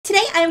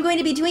Today I am going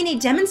to be doing a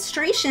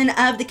demonstration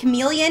of the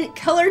Chameleon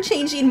color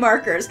changing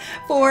markers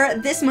for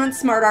this month's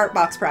Smart Art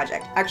Box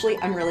project. Actually,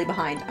 I'm really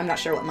behind. I'm not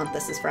sure what month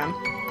this is from.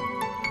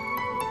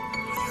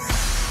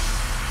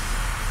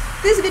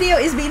 This video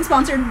is being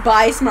sponsored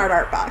by Smart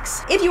Art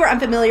Box. If you are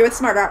unfamiliar with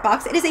Smart Art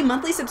Box, it is a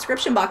monthly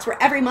subscription box where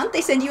every month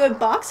they send you a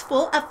box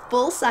full of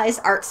full-size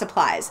art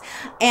supplies.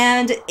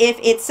 And if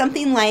it's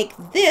something like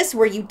this,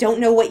 where you don't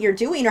know what you're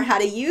doing or how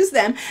to use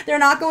them, they're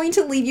not going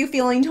to leave you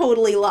feeling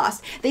totally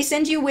lost. They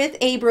send you with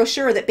a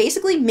brochure that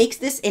basically makes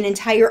this an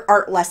entire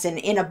art lesson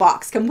in a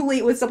box,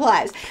 complete with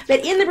supplies.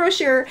 But in the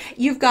brochure,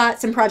 you've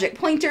got some project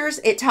pointers.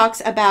 It talks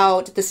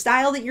about the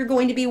style that you're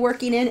going to be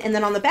working in, and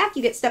then on the back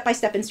you get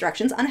step-by-step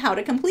instructions on how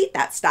to complete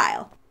that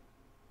style.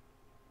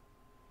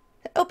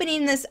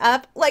 Opening this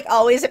up, like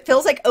always, it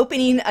feels like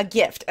opening a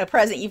gift, a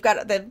present. You've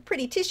got the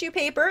pretty tissue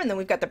paper, and then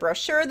we've got the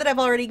brochure that I've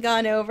already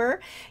gone over.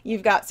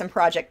 You've got some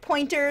project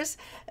pointers,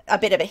 a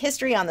bit of a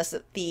history on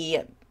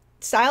the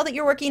style that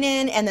you're working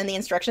in, and then the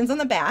instructions on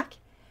the back.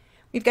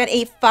 We've got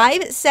a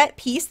 5-set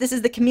piece. This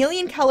is the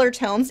Chameleon Color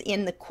Tones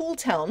in the cool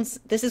tones.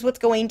 This is what's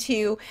going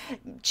to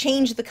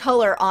change the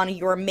color on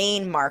your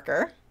main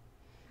marker.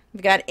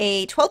 We've got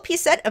a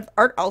 12-piece set of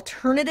art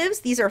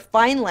alternatives. These are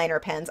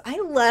Fineliner pens.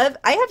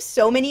 I have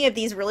so many of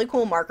these really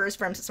cool markers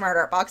from Smart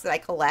Art Box that I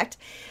collect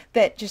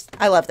that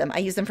I love them. I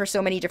use them for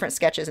so many different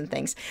sketches and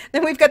things.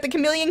 Then we've got the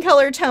Chameleon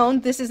Color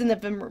Tone. This is in the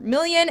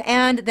Vermilion,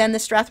 and then the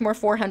Strathmore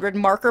 400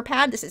 marker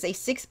pad. This is a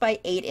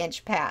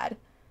 6x8-inch pad.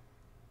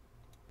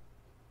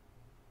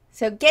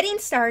 So getting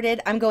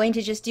started, I'm going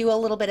to just do a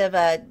little bit of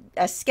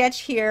a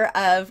sketch here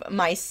of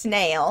my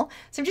snail.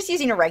 So I'm just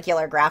using a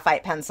regular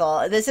graphite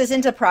pencil. This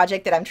isn't a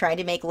project that I'm trying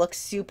to make look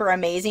super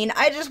amazing.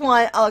 I just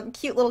want a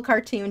cute little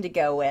cartoon to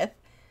go with.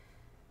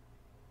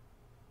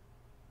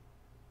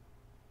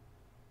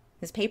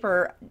 This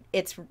paper,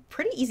 it's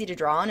pretty easy to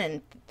draw on,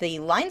 and the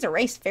lines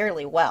erase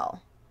fairly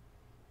well.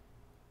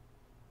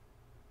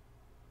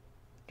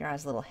 Draw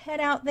his little head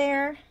out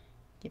there,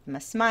 give him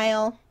a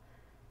smile.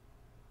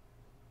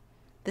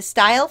 The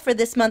style for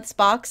this month's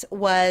box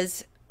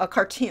was a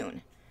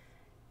cartoon.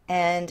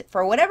 And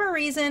for whatever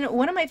reason,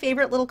 one of my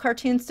favorite little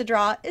cartoons to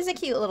draw is a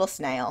cute little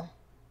snail.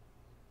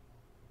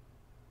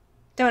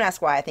 Don't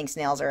ask why I think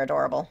snails are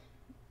adorable.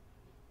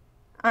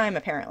 I'm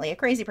apparently a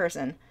crazy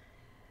person.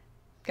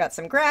 Got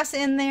some grass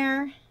in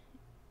there,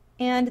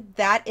 and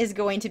that is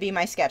going to be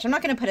my sketch. I'm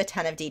not going to put a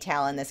ton of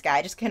detail in this guy.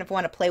 I just kind of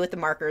want to play with the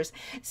markers,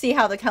 see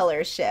how the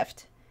colors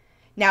shift.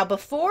 Now,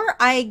 before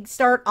I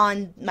start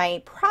on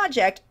my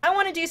project, I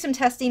want to do some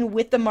testing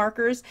with the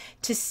markers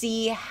to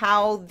see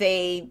how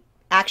they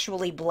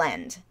actually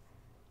blend.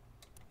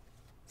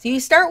 So you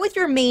start with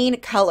your main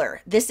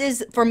color. This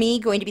is, for me,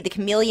 going to be the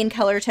Chameleon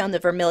Color Tone, the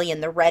Vermilion,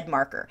 the red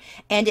marker.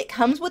 And it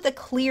comes with a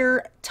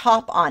clear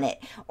top on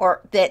it, or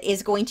that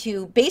is going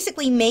to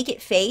basically make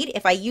it fade.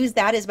 If I use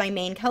that as my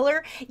main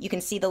color, you can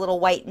see the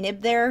little white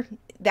nib there.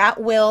 That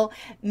will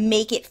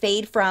make it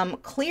fade from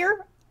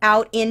clear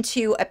out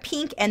into a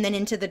pink and then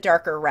into the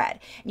darker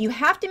red. You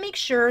have to make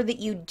sure that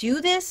you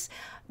do this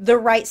the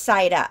right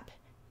side up.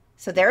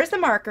 So there's the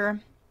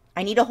marker.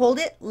 I need to hold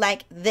it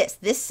like this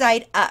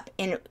side up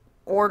in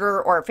order,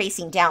 or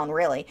facing down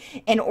really,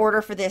 in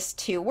order for this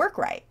to work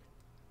right.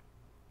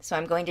 So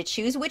I'm going to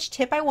choose which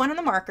tip I want on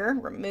the marker,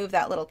 remove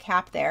that little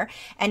cap there,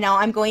 and now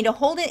I'm going to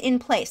hold it in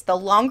place. The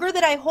longer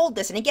that I hold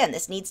this, and again,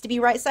 this needs to be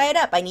right side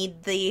up. I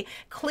need the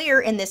clear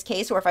in this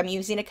case, or if I'm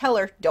using a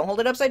color, don't hold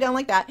it upside down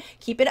like that.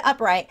 Keep it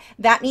upright.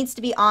 That needs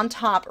to be on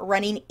top,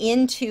 running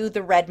into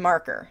the red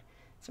marker.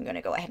 So I'm going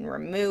to go ahead and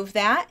remove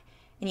that,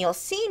 and you'll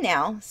see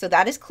now, so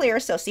that is clear.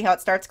 So see how it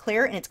starts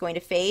clear, and it's going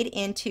to fade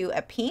into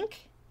a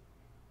pink,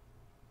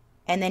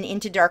 and then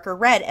into darker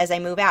red as I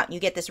move out. You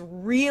get this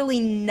really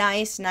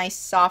nice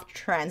soft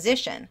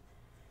transition.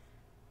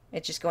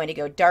 It's just going to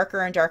go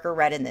darker and darker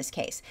red in this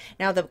case.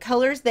 Now the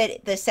colors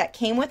that the set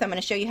came with, I'm going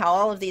to show you how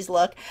all of these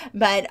look,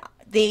 but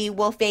they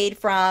will fade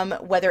from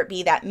whether it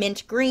be that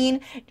mint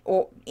green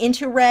or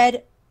into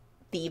red,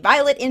 the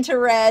violet into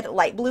red,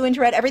 light blue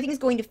into red. Everything's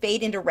going to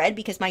fade into red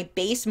because my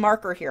base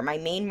marker here, my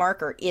main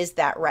marker, is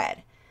that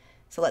red.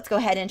 So let's go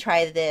ahead and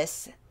try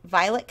this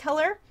violet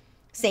color.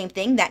 Same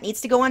thing, that needs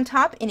to go on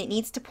top, and it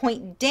needs to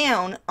point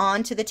down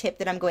onto the tip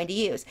that I'm going to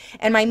use.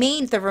 And my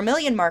main, the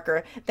Vermilion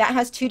marker, that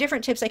has two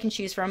different tips I can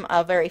choose from,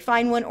 a very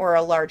fine one or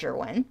a larger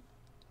one.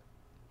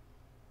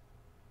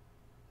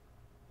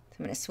 So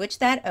I'm going to switch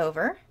that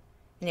over,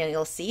 and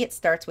you'll see it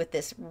starts with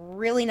this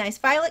really nice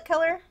violet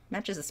color,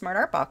 matches the Smart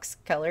Art Box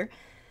color,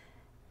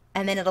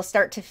 and then it'll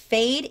start to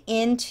fade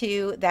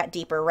into that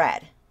deeper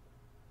red.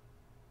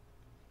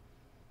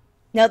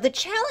 Now the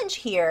challenge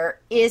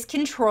here is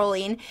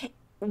controlling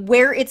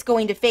where it's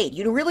going to fade.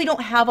 You really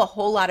don't have a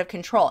whole lot of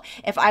control.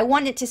 If I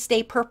want it to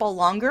stay purple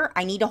longer,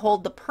 I need to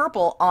hold the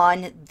purple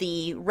on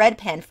the red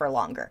pen for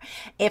longer.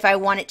 If I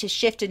want it to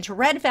shift into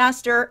red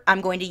faster, I'm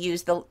going to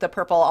use the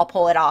purple. I'll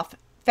pull it off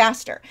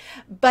faster.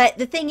 But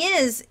the thing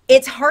is,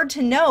 it's hard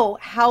to know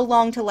how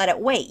long to let it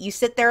wait. You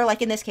sit there,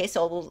 like in this case,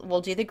 so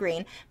we'll do the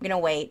green. I'm going to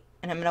wait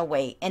and I'm going to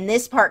wait. And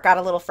this part got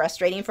a little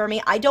frustrating for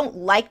me. I don't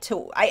like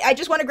to, I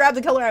just want to grab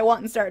the color I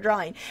want and start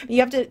drawing. You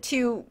have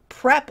to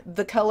prep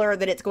the color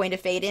that it's going to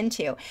fade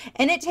into.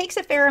 And it takes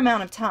a fair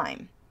amount of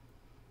time.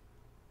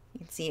 You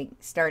can see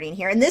starting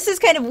here. And this is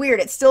kind of weird.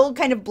 It still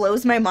kind of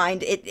blows my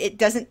mind. It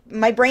doesn't,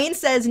 my brain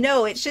says,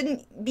 no, it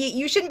shouldn't be,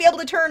 you shouldn't be able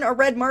to turn a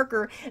red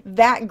marker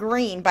that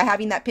green by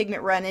having that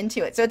pigment run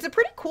into it. So it's a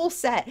pretty cool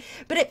set,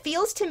 but it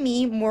feels to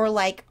me more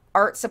like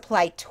art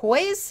supply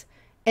toys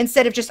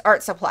instead of just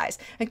art supplies.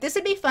 Like this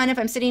would be fun if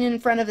I'm sitting in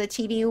front of the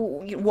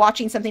TV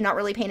watching something, not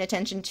really paying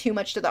attention too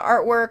much to the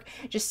artwork,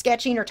 just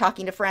sketching or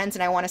talking to friends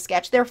and I want to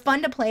sketch. They're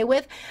fun to play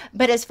with,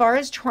 but as far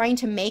as trying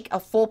to make a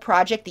full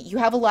project that you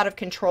have a lot of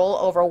control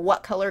over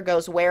what color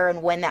goes where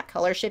and when that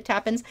color shift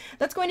happens,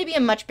 that's going to be a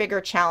much bigger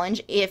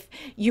challenge if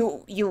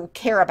you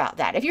care about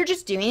that. If you're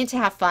just doing it to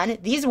have fun,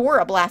 these were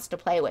a blast to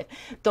play with.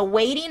 The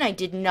waiting I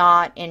did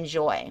not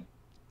enjoy.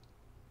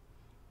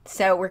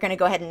 So we're going to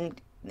go ahead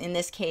and, in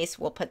this case,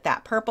 we'll put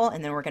that purple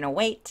and then we're going to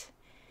wait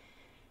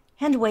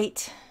and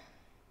wait.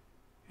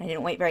 I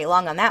didn't wait very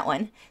long on that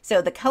one.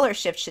 So the color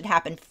shift should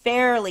happen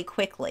fairly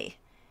quickly.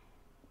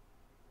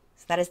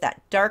 So that is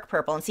that dark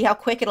purple. And see how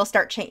quick it'll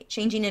start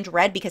changing into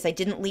red because I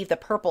didn't leave the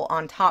purple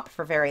on top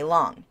for very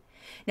long.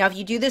 Now, if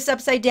you do this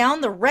upside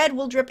down, the red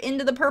will drip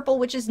into the purple,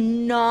 which is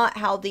not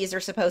how these are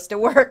supposed to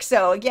work.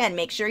 So again,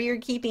 make sure you're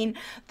keeping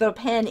the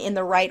pen in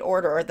the right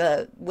order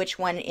or which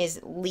one is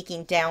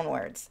leaking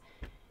downwards.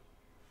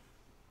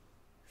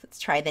 Let's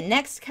try the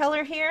next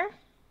color here.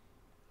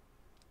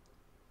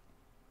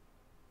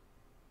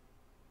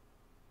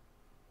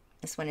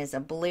 This one is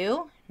a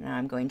blue. Now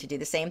I'm going to do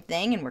the same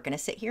thing and we're going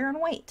to sit here and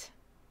wait.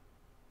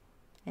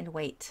 And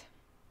wait.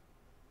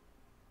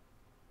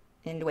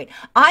 And wait.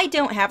 I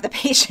don't have the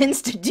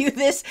patience to do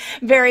this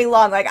very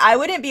long. Like I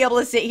wouldn't be able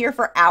to sit here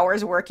for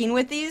hours working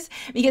with these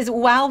because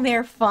while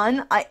they're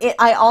fun,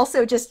 I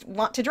also just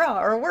want to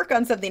draw or work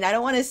on something. I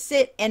don't want to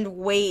sit and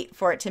wait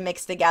for it to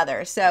mix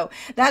together. So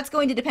that's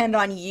going to depend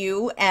on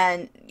you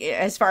and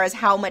as far as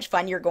how much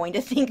fun you're going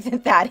to think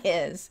that that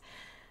is.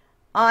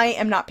 I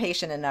am not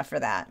patient enough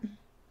for that.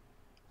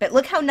 But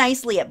look how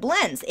nicely it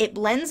blends. It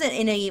blends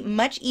in a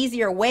much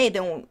easier way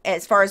than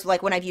as far as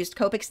like when I've used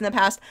Copics in the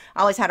past.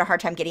 I always had a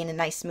hard time getting a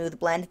nice smooth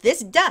blend.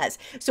 This does.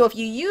 So if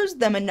you use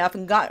them enough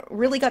and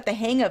really got the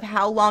hang of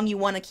how long you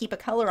want to keep a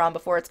color on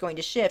before it's going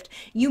to shift,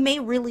 you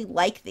may really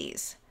like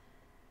these.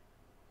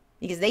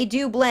 Because they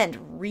do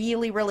blend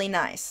really, really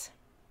nice.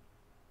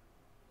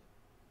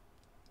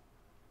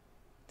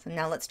 So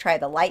now let's try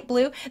the light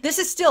blue. This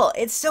is still,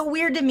 it's so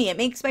weird to me. It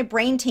makes my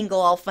brain tingle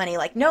all funny.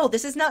 Like, no,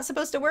 this is not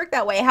supposed to work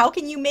that way. How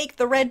can you make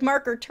the red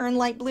marker turn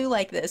light blue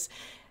like this?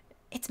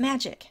 It's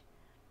magic.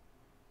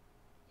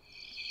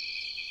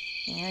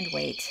 And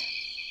wait.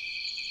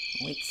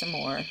 Wait some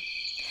more.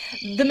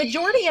 The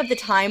majority of the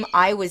time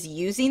I was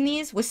using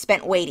these was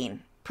spent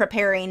waiting,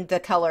 preparing the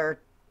color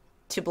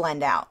to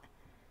blend out.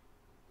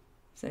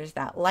 So there's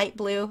that light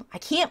blue. I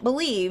can't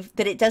believe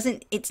that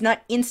it's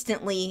not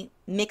instantly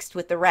mixed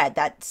with the red.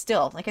 That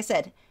still, like I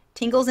said,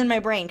 tingles in my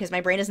brain because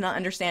my brain is not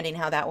understanding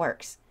how that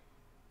works.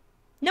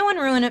 No one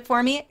ruin it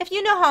for me. If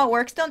you know how it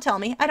works, don't tell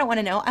me. I don't want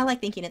to know. I like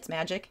thinking it's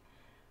magic.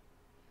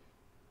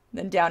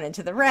 Then down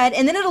into the red,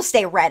 and then it'll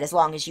stay red as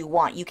long as you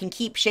want. You can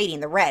keep shading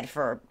the red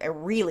for a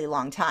really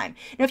long time.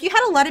 Now, if you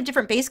had a lot of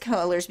different base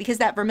colors, because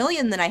that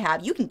vermilion that I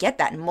have, you can get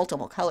that in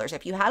multiple colors.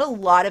 If you had a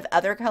lot of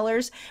other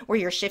colors where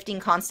you're shifting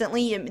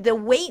constantly, the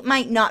wait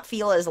might not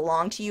feel as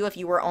long to you if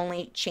you were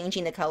only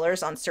changing the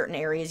colors on certain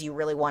areas you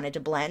really wanted to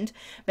blend.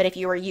 But if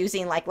you were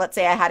using, like, let's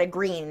say I had a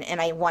green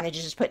and I wanted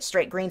to just put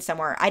straight green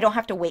somewhere, I don't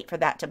have to wait for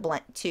that to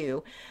blend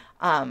to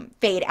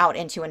fade out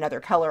into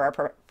another color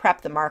or prep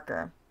the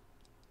marker.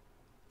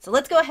 So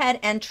let's go ahead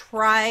and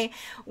try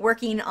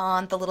working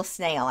on the little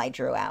snail I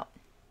drew out.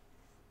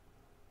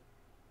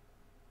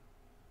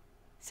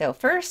 So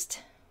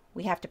first,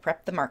 we have to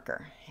prep the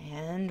marker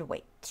and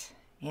wait.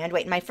 And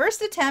wait. In my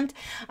first attempt,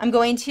 I'm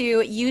going to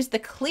use the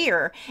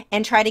clear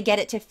and try to get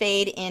it to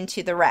fade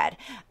into the red.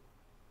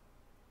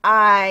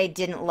 I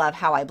didn't love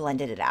how I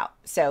blended it out.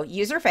 So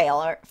user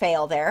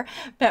fail there,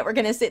 but we're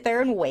going to sit there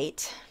and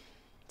wait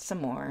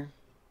some more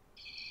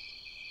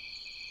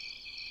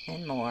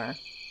and more.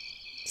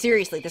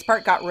 Seriously, this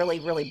part got really,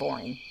 really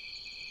boring.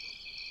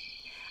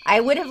 I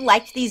would have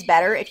liked these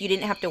better if you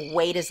didn't have to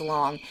wait as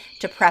long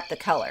to prep the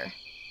color.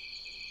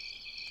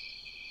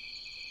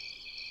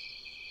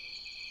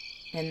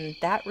 And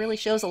that really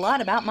shows a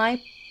lot about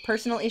my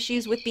personal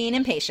issues with being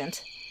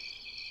impatient.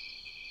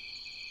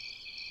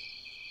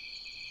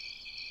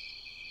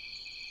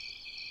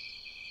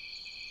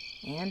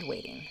 And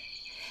waiting.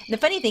 And the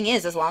funny thing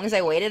is, as long as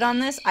I waited on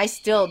this, I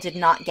still did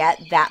not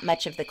get that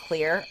much of the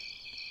clear.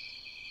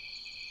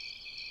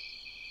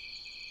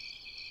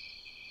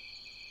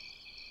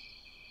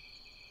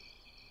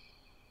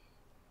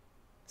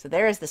 So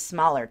there is the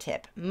smaller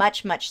tip,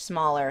 much, much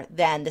smaller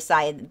than the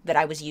side that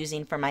I was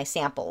using for my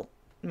sample,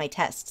 my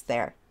tests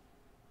there.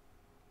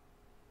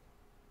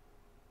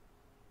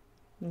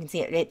 You can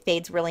see it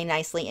fades really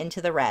nicely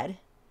into the red.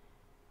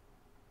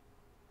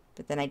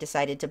 But then I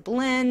decided to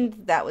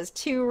blend. That was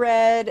too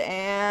red,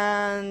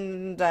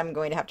 and I'm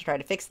going to have to try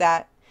to fix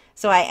that.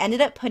 So I ended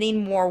up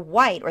putting more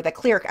white, or the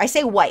clear, I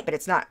say white, but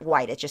it's not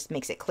white, it just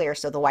makes it clear,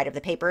 so the white of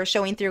the paper is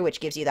showing through, which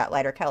gives you that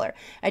lighter color.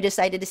 I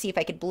decided to see if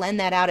I could blend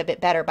that out a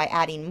bit better by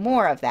adding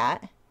more of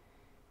that.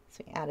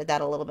 So we added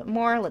that a little bit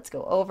more. Let's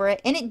go over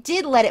it. And it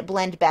did let it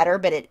blend better,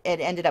 but it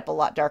ended up a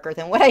lot darker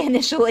than what I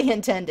initially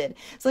intended.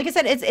 So like I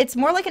said, it's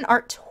more like an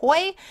art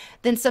toy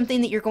than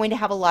something that you're going to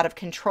have a lot of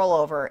control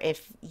over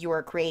if you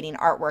are creating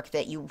artwork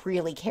that you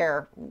really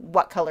care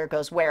what color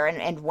goes where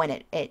and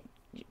when it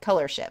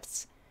color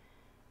shifts.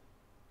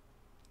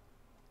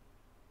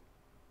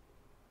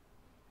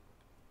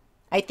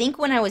 I think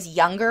when I was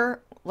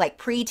younger, like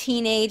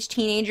pre-teenage,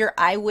 teenager,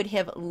 I would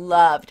have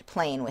loved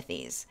playing with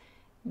these.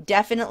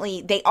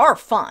 Definitely, they are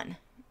fun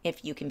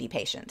if you can be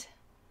patient.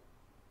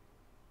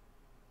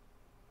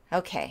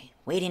 Okay,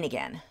 waiting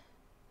again.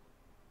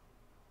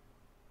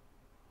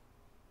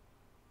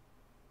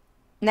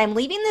 And I'm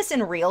leaving this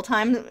in real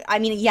time. I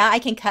mean, yeah, I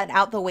can cut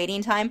out the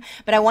waiting time,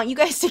 but I want you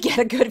guys to get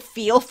a good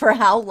feel for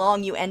how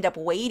long you end up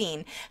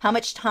waiting, how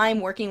much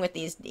time working with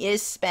these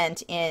is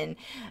spent in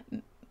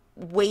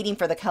waiting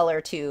for the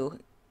color to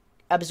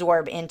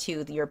absorb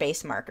into your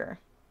base marker.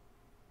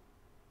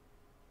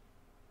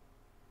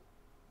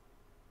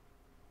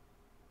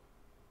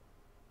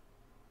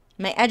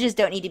 My edges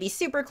don't need to be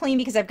super clean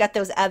because I've got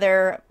those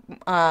other,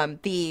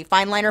 the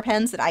Fineliner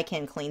pens that I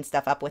can clean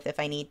stuff up with if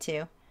I need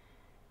to.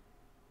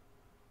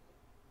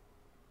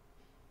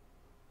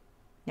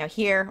 Now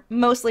here,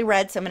 mostly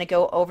red, so I'm going to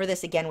go over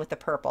this again with the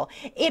purple.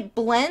 It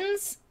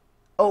blends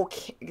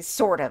okay,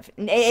 sort of.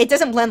 It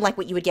doesn't blend like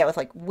what you would get with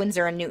like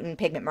Winsor & Newton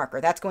pigment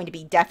marker. That's going to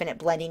be definite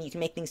blending. You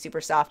can make things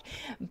super soft,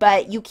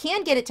 but you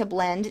can get it to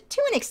blend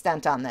to an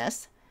extent on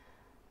this.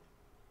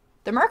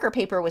 The marker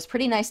paper was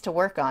pretty nice to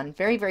work on.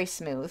 Very, very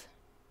smooth.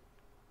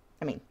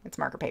 I mean, it's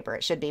marker paper,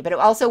 it should be, but it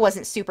also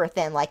wasn't super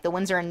thin like the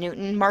Winsor &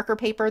 Newton marker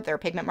paper, their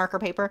pigment marker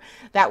paper.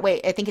 That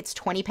way, I think it's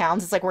 20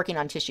 pounds. It's like working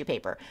on tissue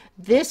paper.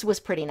 This was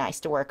pretty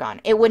nice to work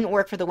on. It wouldn't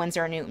work for the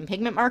Winsor & Newton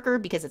pigment marker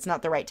because it's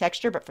not the right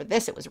texture, but for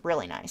this, it was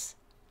really nice.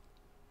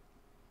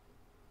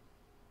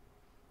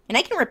 And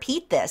I can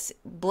repeat this,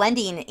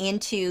 blending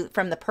into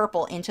from the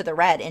purple into the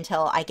red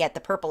until I get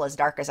the purple as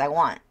dark as I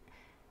want.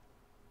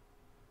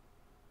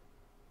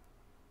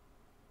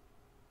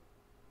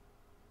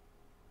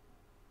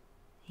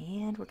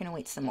 And we're going to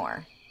wait some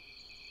more.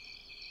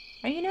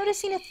 Are you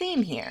noticing a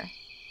theme here?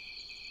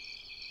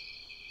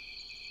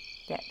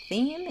 That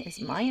theme is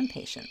my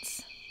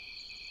impatience.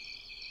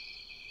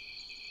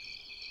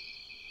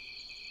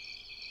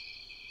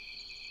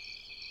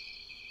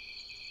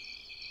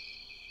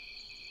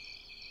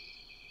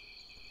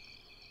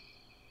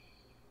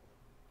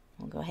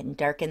 We'll go ahead and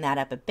darken that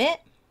up a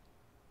bit.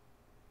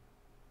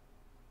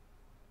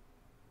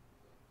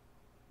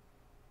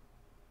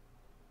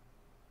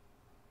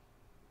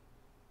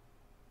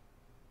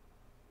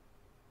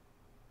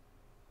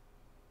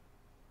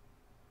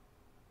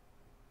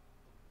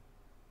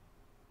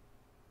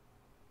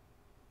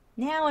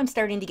 Now I'm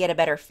starting to get a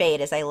better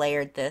fade as I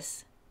layered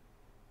this.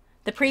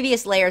 The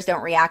previous layers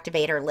don't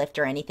reactivate or lift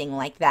or anything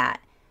like that.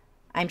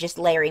 I'm just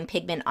layering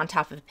pigment on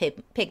top of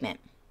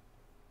pigment.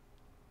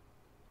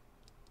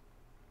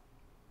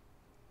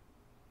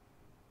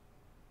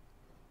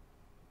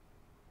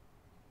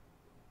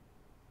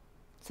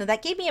 So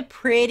that gave me a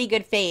pretty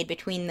good fade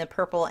between the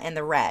purple and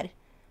the red.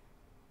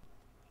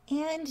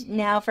 And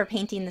now for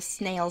painting the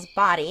snail's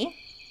body,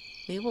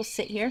 we will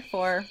sit here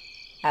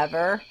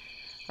forever,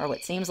 or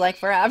what seems like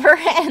forever,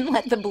 and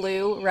let the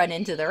blue run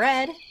into the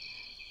red.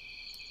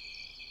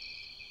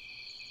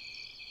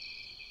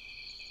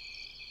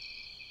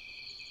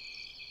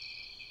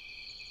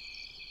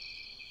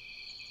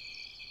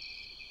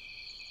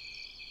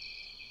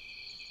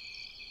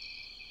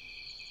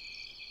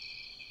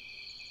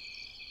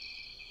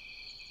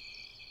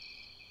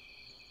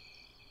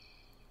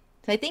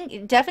 So I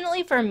think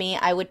definitely for me,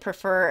 I would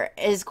prefer,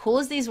 as cool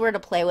as these were to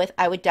play with,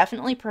 I would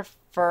definitely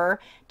prefer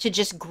to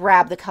just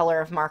grab the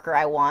color of marker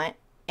I want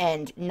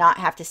and not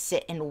have to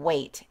sit and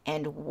wait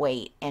and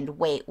wait and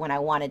wait when I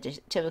wanted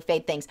to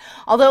fade things.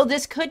 Although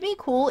this could be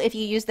cool if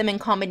you use them in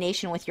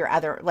combination with your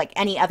other, like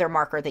any other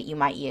marker that you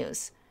might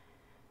use.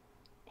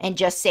 And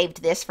just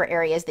saved this for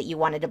areas that you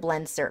wanted to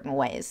blend certain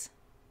ways.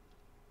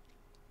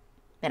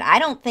 And I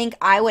don't think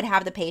I would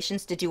have the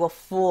patience to do a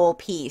full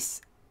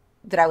piece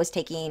that I was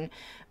taking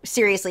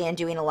seriously and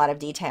doing a lot of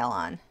detail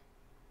on.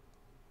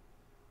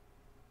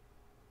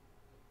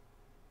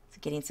 So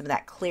getting some of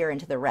that clear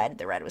into the red.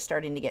 The red was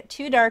starting to get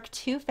too dark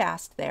too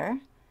fast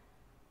there.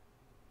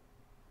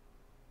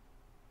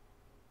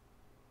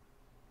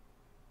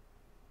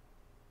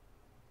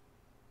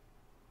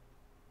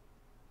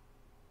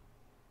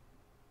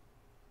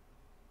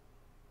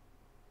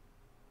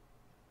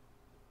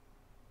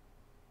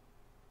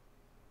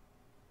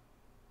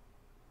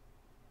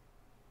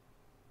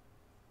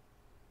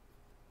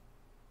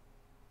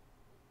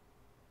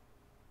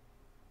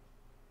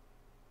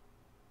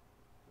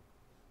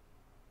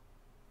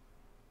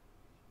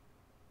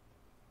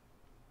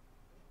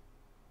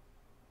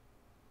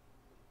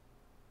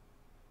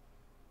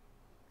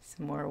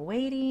 Some more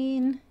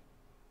weighting.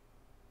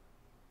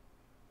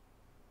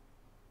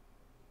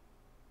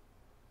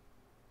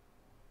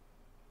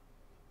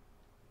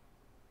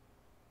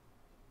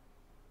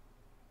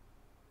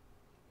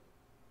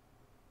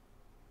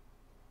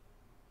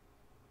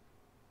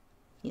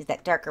 Use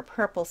that darker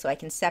purple so I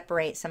can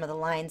separate some of the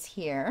lines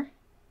here.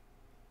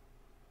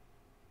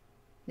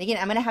 And again,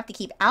 I'm going to have to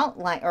keep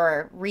outline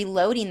or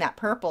reloading that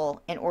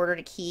purple in order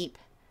to keep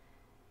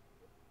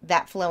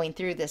that flowing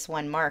through this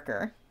one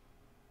marker.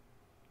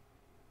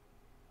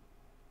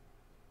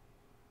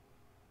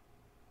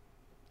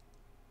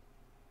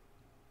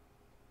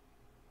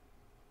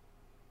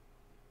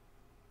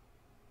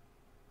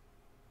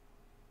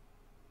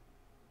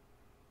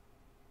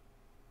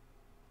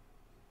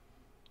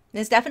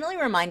 This definitely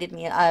reminded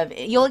me of,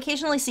 you'll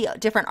occasionally see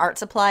different art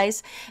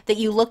supplies that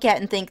you look at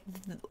and think,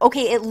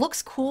 okay, it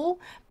looks cool,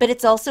 but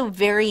it's also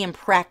very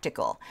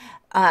impractical.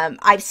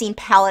 I've seen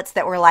palettes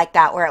that were like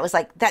that, where it was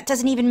like, that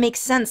doesn't even make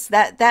sense.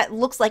 That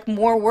looks like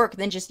more work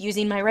than just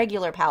using my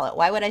regular palette.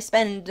 Why would I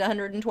spend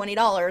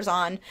 $120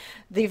 on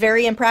the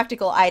very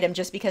impractical item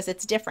just because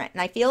it's different?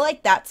 And I feel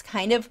like that's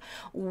kind of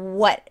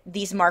what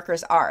these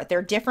markers are.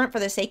 They're different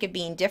for the sake of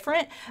being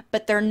different,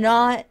 but they're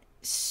not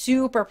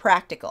super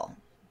practical.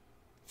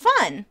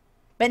 Fun,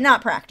 but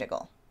not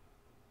practical.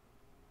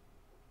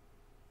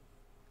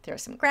 Throw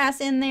some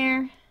grass in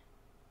there.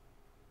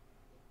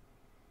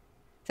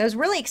 So I was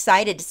really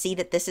excited to see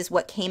that this is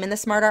what came in the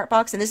Smart Art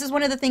box. And this is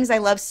one of the things I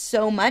love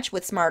so much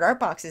with Smart Art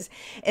boxes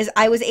is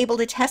I was able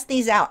to test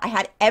these out. I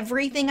had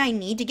everything I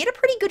need to get a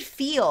pretty good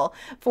feel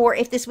for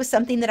if this was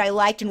something that I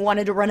liked and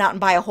wanted to run out and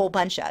buy a whole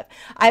bunch of.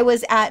 I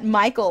was at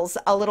Michael's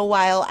a little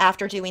while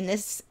after doing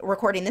this,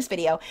 recording this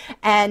video,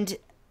 and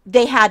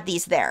they had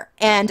these there,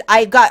 and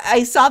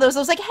I saw those. I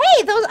was like,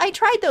 hey, those, I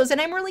tried those, and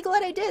I'm really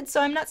glad I did.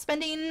 So I'm not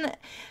spending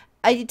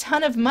a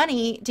ton of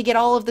money to get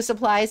all of the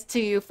supplies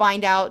to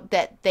find out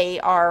that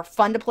they are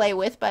fun to play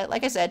with, but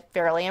like I said,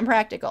 fairly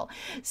impractical.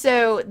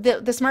 So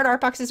the Smart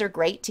Art boxes are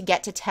great to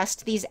get to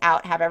test these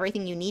out, have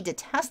everything you need to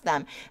test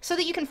them so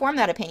that you can form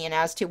that opinion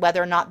as to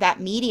whether or not that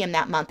medium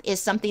that month is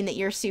something that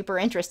you're super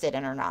interested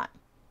in or not.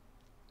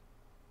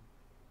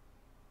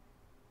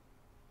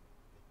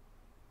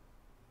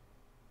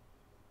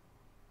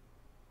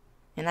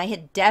 And I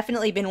had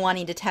definitely been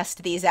wanting to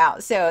test these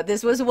out. So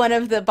this was one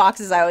of the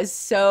boxes I was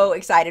so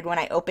excited when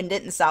I opened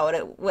it and saw what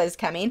it was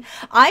coming.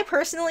 I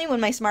personally,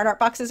 when my Smart Art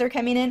boxes are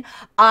coming in,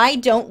 I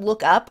don't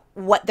look up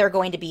what they're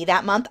going to be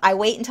that month. I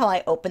wait until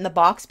I open the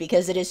box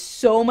because it is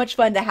so much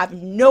fun to have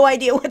no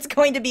idea what's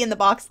going to be in the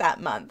box that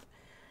month.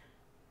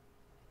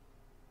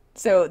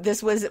 So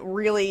this was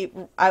really,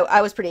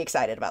 I was pretty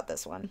excited about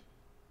this one.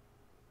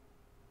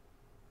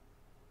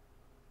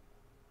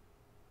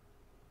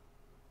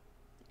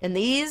 And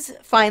these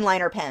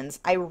Fineliner pens,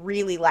 I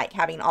really like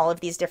having all of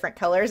these different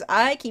colors.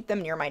 I keep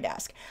them near my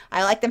desk.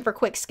 I like them for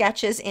quick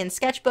sketches in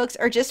sketchbooks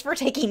or just for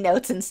taking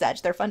notes and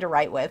such. They're fun to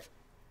write with.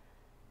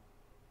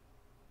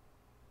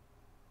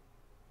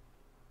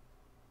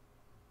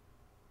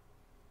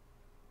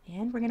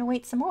 And we're going to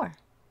wait some more.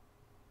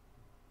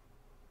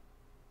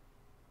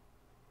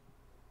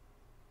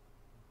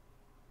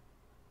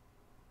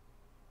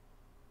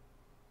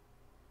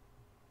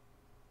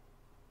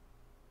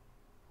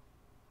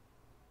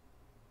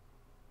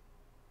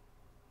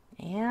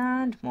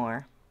 And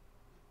more.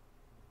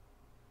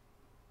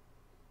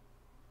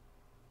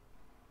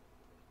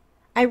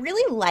 I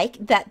really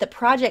like that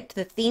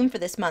the theme for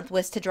this month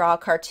was to draw a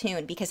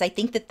cartoon, because I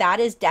think that that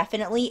is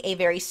definitely a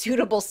very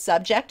suitable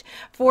subject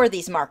for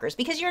these markers,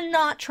 because you're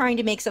not trying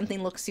to make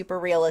something look super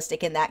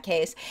realistic in that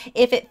case.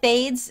 If it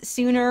fades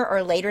sooner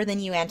or later than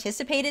you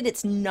anticipated,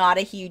 it's not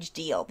a huge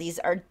deal. These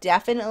are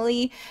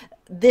definitely,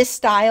 this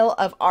style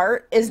of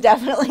art is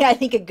definitely, I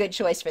think, a good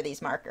choice for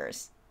these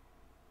markers.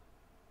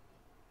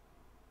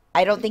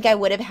 I don't think I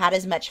would have had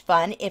as much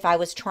fun if I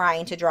was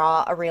trying to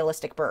draw a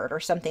realistic bird or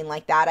something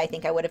like that. I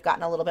think I would have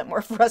gotten a little bit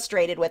more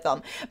frustrated with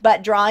them.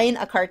 But drawing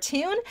a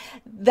cartoon,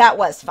 that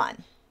was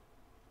fun.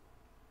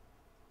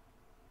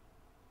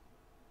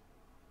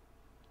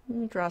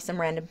 Draw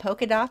some random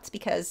polka dots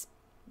because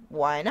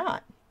why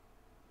not?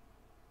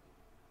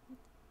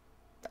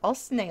 All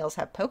snails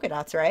have polka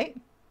dots, right?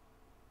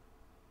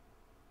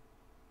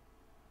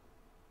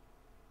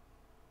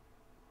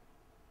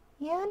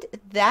 And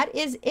that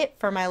is it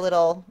for my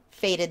little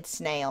faded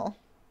snail.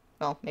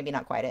 Well, maybe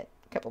not quite it.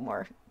 A couple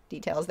more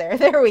details there.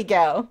 There we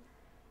go.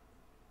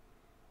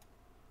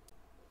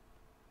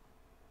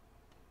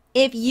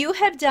 If you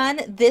have done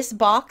this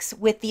box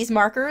with these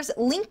markers,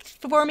 link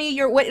for me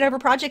your whatever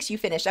projects you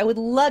finished. I would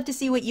love to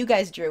see what you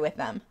guys drew with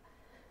them.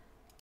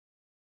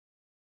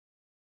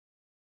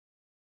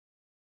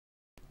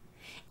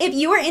 If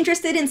you are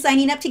interested in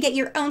signing up to get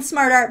your own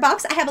smart art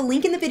box, I have a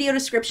link in the video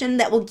description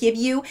that will give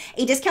you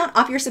a discount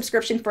off your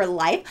subscription for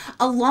life,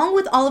 along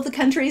with all of the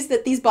countries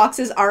that these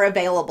boxes are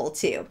available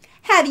to.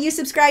 Have you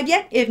subscribed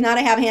yet? If not,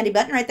 I have a handy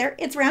button right there.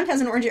 It's round, has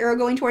an orange arrow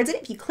going towards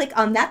it. If you click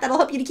on that, that'll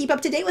help you to keep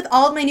up to date with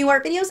all of my new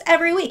art videos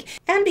every week.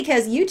 And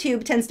because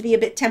YouTube tends to be a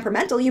bit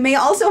temperamental, you may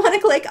also want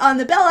to click on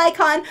the bell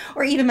icon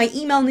or even my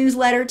email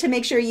newsletter to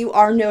make sure you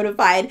are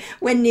notified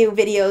when new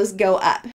videos go up.